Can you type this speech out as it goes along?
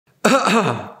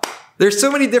There's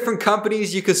so many different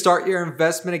companies you could start your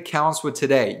investment accounts with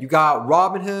today. You got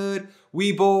Robinhood,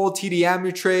 Webull, TD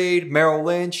Ameritrade, Merrill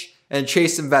Lynch, and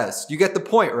Chase Invest. You get the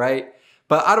point, right?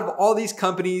 But out of all these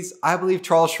companies, I believe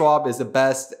Charles Schwab is the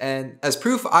best. And as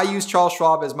proof, I use Charles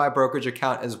Schwab as my brokerage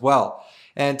account as well.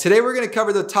 And today we're going to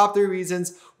cover the top 3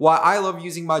 reasons why I love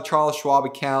using my Charles Schwab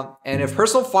account. And if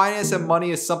personal finance and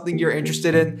money is something you're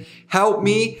interested in, help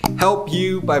me help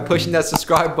you by pushing that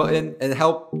subscribe button, and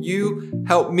help you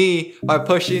help me by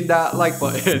pushing that like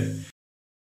button.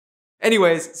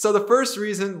 Anyways, so the first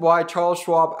reason why Charles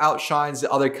Schwab outshines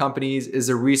the other companies is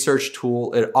the research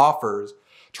tool it offers.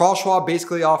 Charles Schwab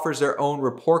basically offers their own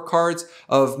report cards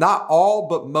of not all,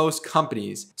 but most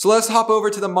companies. So let's hop over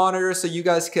to the monitor so you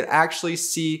guys can actually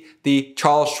see the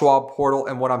Charles Schwab portal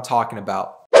and what I'm talking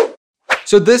about.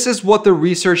 So this is what the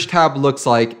research tab looks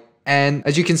like. And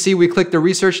as you can see, we click the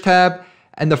research tab,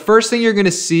 and the first thing you're going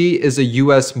to see is the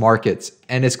US markets.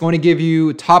 And it's going to give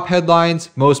you top headlines,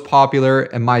 most popular,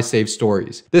 and my saved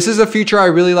stories. This is a feature I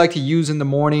really like to use in the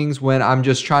mornings when I'm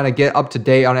just trying to get up to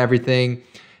date on everything.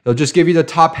 It'll just give you the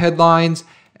top headlines.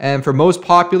 And for most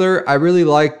popular, I really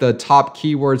like the top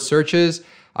keyword searches.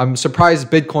 I'm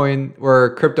surprised Bitcoin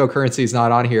or cryptocurrency is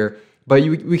not on here, but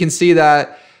we can see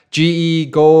that GE,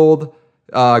 gold,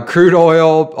 crude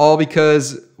oil, all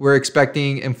because we're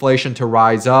expecting inflation to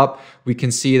rise up. We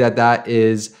can see that that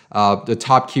is the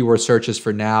top keyword searches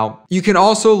for now. You can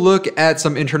also look at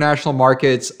some international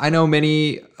markets. I know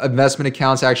many investment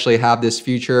accounts actually have this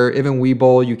feature. Even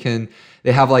Webull,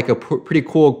 they have like a pretty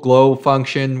cool globe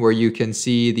function where you can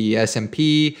see the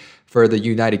S&P for the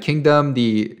United Kingdom,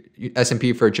 the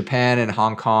S&P for Japan and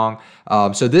Hong Kong.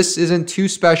 So this isn't too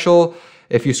special.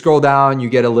 If you scroll down, you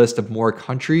get a list of more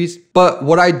countries. But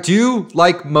what I do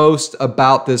like most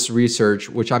about this research,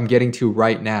 which I'm getting to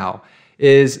right now,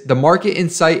 is the market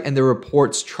insight and the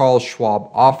reports Charles Schwab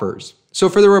offers. So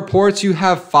for the reports, you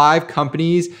have 5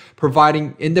 companies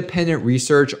providing independent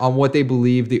research on what they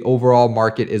believe the overall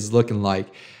market is looking like.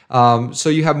 So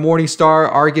you have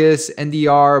Morningstar, Argus,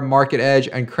 NDR, Market Edge,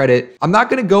 and Credit. I'm not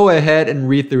going to go ahead and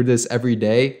read through this every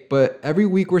day, but every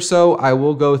week or so, I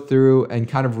will go through and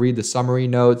kind of read the summary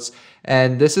notes.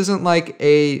 And this isn't like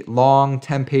a long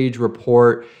 10-page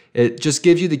report. It just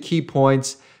gives you the key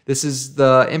points. This is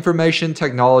the information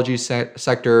technology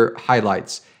sector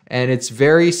highlights. And it's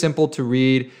very simple to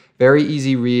read, very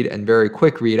easy read, and very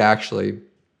quick read actually.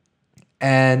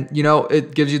 And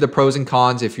it gives you the pros and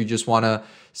cons if you just want to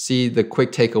see the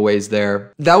quick takeaways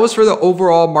there. That was for the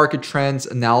overall market trends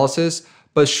analysis,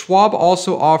 but Schwab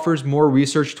also offers more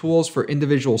research tools for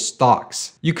individual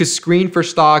stocks. You could screen for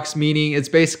stocks, meaning it's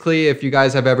basically if you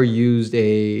guys have ever used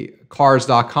a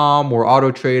cars.com or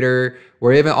Auto Trader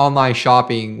or even online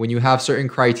shopping, when you have certain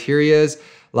criterias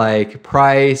like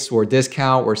price or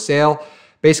discount or sale,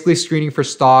 basically screening for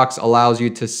stocks allows you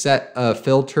to set a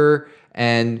filter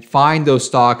and find those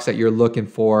stocks that you're looking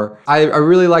for. I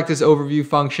really like this overview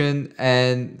function,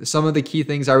 and some of the key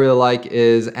things I really like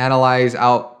is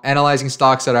analyzing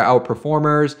stocks that are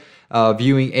outperformers,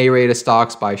 viewing A-rated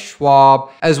stocks by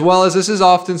Schwab, as well as this is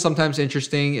often sometimes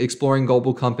interesting, exploring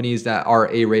global companies that are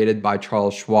A-rated by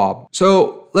Charles Schwab.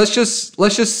 So let's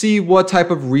just see what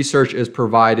type of research is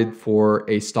provided for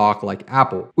a stock like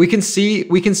Apple. We can see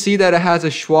that it has a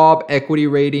Schwab equity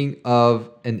rating of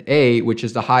an A, which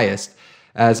is the highest,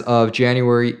 as of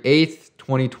January 8th,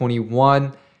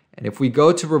 2021. And if we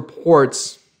go to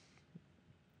reports,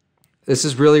 this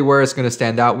is really where it's going to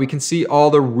stand out. We can see all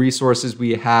the resources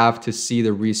we have to see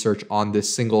the research on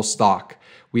this single stock.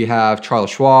 We have Charles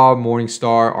Schwab,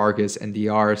 Morningstar, Argus,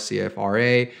 NDR,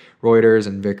 CFRA, Reuters,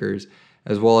 and Vickers,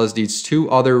 as well as these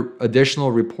 2 other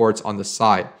additional reports on the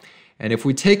side. And if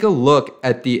we take a look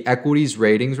at the equities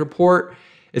ratings report,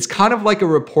 it's kind of like a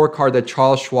report card that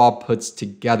Charles Schwab puts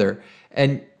together.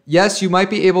 And yes, you might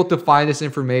be able to find this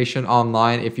information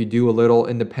online if you do a little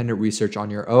independent research on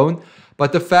your own.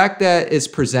 But the fact that it's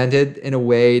presented in a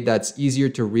way that's easier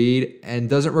to read and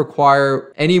doesn't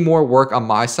require any more work on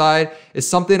my side is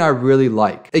something I really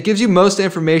like. It gives you most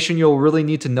information you'll really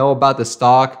need to know about the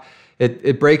stock.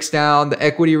 It breaks down the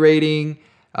equity rating,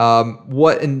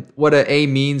 what an A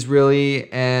means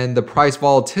really, and the price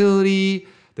volatility,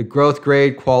 the growth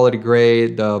grade, quality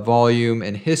grade, the volume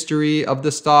and history of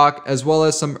the stock, as well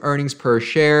as some earnings per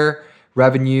share,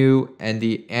 revenue, and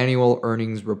the annual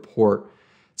earnings report.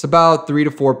 It's about 3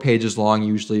 to 4 pages long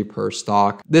usually per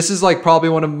stock. This is like probably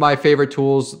one of my favorite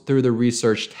tools through the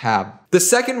research tab. The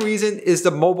second reason is the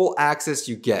mobile access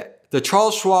you get. The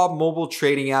Charles Schwab mobile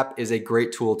trading app is a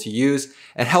great tool to use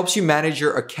and helps you manage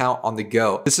your account on the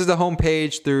go. This is the home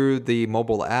page through the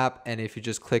mobile app, and if you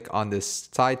just click on this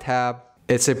side tab,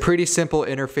 It's a pretty simple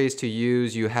interface to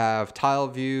use. You have tile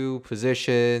view,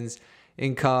 positions,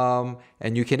 income,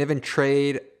 and you can even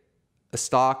trade a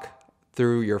stock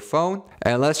through your phone.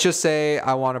 And let's just say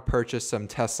I want to purchase some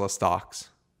Tesla stocks.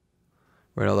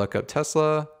 We're going to look up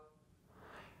Tesla.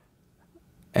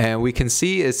 And we can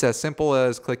see it's as simple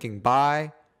as clicking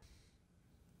buy.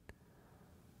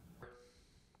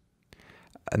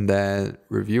 And then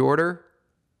review order.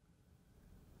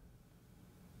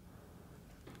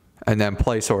 And then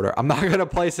place order. I'm not going to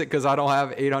place it because I don't have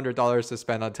 $800 to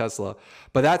spend on Tesla.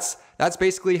 But that's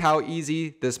basically how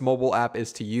easy this mobile app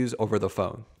is to use over the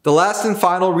phone. The last and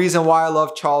final reason why I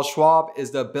love Charles Schwab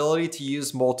is the ability to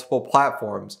use multiple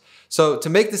platforms. So to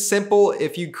make this simple,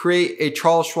 if you create a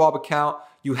Charles Schwab account,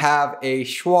 you have a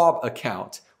Schwab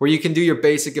account where you can do your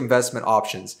basic investment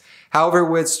options. However,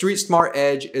 with Street Smart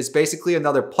Edge, it's basically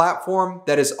another platform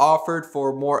that is offered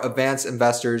for more advanced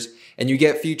investors, and you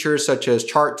get features such as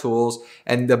chart tools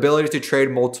and the ability to trade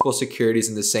multiple securities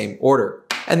in the same order.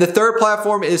 And the third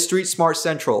platform is Street Smart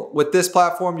Central. With this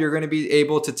platform, you're going to be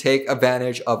able to take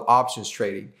advantage of options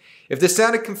trading. If this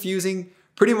sounded confusing,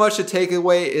 pretty much the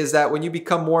takeaway is that when you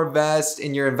become more advanced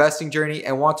in your investing journey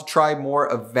and want to try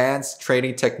more advanced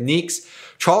trading techniques,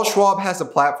 Charles Schwab has the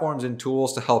platforms and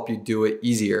tools to help you do it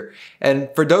easier. And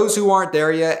for those who aren't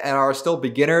there yet and are still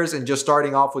beginners and just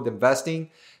starting off with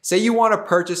investing, say you want to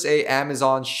purchase a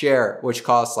Amazon share, which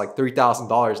costs like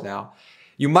 $3,000 now.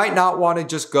 You might not want to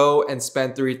just go and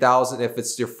spend $3,000 if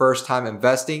it's your first time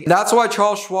investing. That's why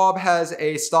Charles Schwab has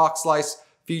a stock slice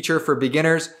feature for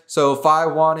beginners. So if I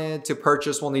wanted to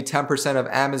purchase only 10% of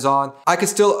Amazon, I could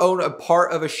still own a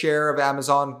part of a share of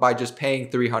Amazon by just paying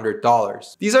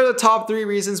 $300. These are the top 3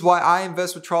 reasons why I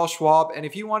invest with Charles Schwab. And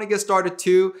if you want to get started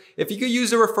too, if you could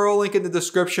use the referral link in the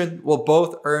description, we'll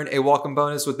both earn a welcome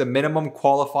bonus with the minimum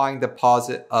qualifying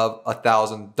deposit of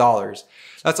 $1,000.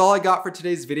 That's all I got for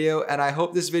today's video, and I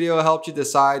hope this video helped you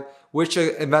decide which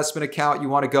investment account you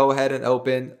want to go ahead and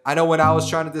open. I know when I was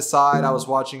trying to decide, I was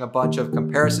watching a bunch of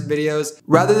comparison videos.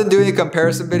 Rather than doing a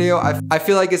comparison video, I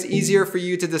feel like it's easier for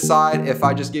you to decide if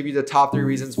I just give you the top 3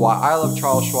 reasons why I love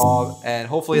Charles Schwab, and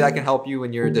hopefully that can help you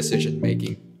in your decision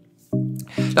making.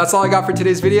 That's all I got for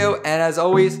today's video, and as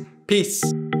always, peace.